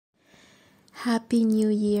Happy New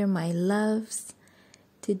Year, my loves.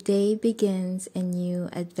 Today begins a new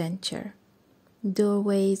adventure.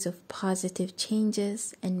 Doorways of positive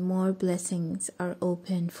changes and more blessings are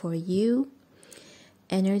open for you.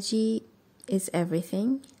 Energy is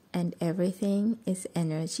everything, and everything is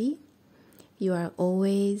energy. You are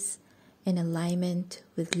always in alignment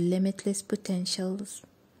with limitless potentials.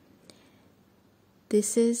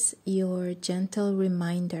 This is your gentle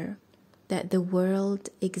reminder that the world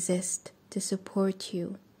exists to support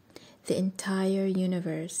you. The entire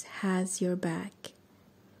universe has your back.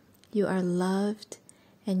 You are loved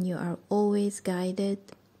and you are always guided.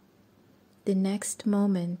 The next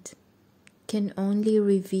moment can only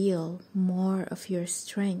reveal more of your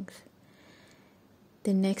strength.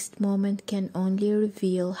 The next moment can only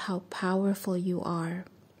reveal how powerful you are.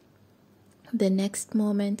 The next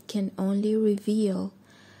moment can only reveal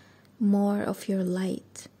more of your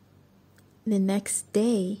light. The next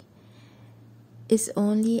day is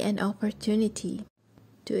only an opportunity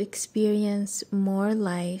to experience more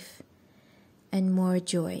life and more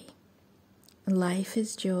joy. Life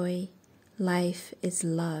is joy. Life is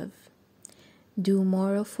love. Do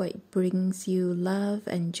more of what brings you love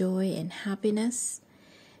and joy and happiness.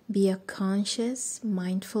 Be a conscious,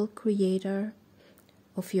 mindful creator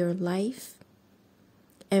of your life.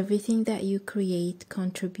 Everything that you create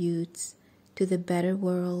contributes to the better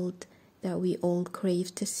world that we all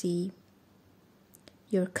crave to see.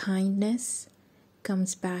 Your kindness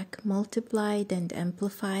comes back multiplied and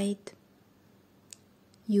amplified.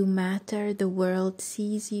 You matter, the world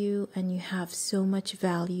sees you, and you have so much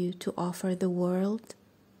value to offer the world.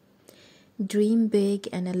 Dream big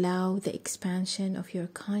and allow the expansion of your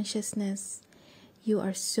consciousness. You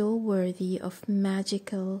are so worthy of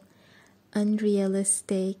magical,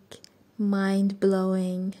 unrealistic,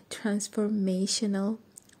 mind-blowing, transformational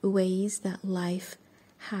ways that life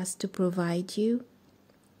has to provide you.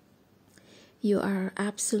 You are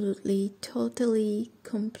absolutely, totally,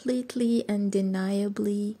 completely,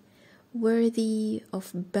 undeniably worthy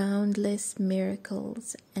of boundless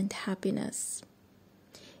miracles and happiness.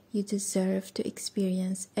 You deserve to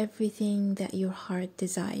experience everything that your heart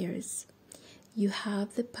desires. You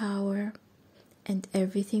have the power and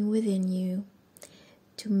everything within you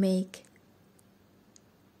to make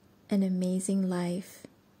an amazing life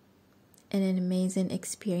and an amazing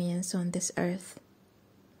experience on this earth.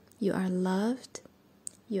 You are loved,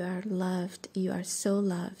 you are loved, you are so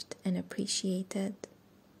loved and appreciated.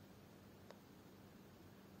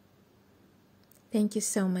 Thank you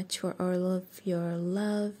so much for all of your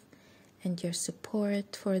love and your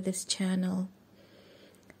support for this channel.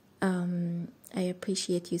 I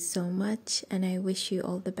appreciate you so much, and I wish you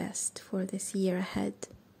all the best for this year ahead.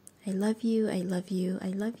 I love you, I love you, I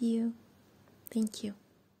love you. Thank you.